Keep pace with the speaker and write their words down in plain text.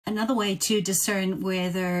Another way to discern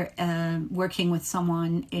whether working with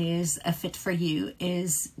someone is a fit for you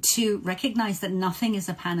is to recognize that nothing is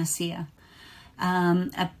a panacea.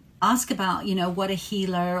 Ask about, you know, what a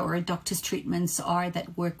healer or a doctor's treatments are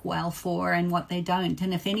that work well for and what they don't.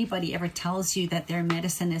 And if anybody ever tells you that their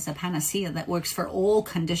medicine is a panacea that works for all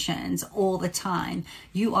conditions all the time,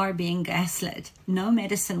 you are being gaslit. No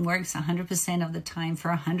medicine works 100% of the time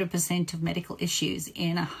for 100% of medical issues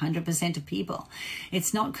in 100% of people.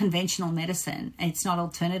 It's not conventional medicine. It's not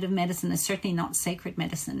alternative medicine. It's certainly not sacred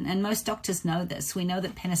medicine. And most doctors know this. We know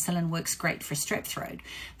that penicillin works great for strep throat,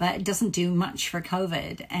 but it doesn't do much for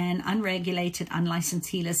COVID. And unregulated, unlicensed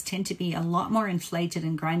healers tend to be a lot more inflated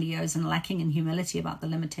and grandiose and lacking in humility about the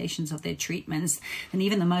limitations of their treatments than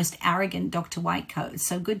even the most arrogant Dr. Whitecoat.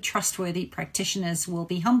 So good, trustworthy practitioners will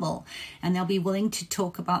be humble, and they'll be willing to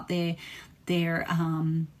talk about their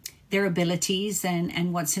abilities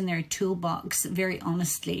and what's in their toolbox very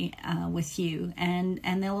honestly with you, and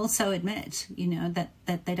they'll also admit, you know,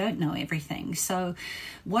 that they don't know everything. So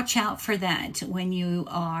watch out for that when you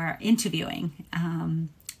are interviewing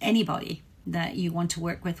anybody that you want to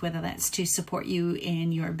work with, whether that's to support you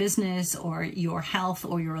in your business or your health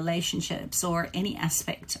or your relationships or any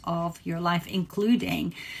aspect of your life,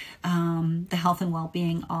 including the health and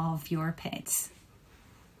well-being of your pets.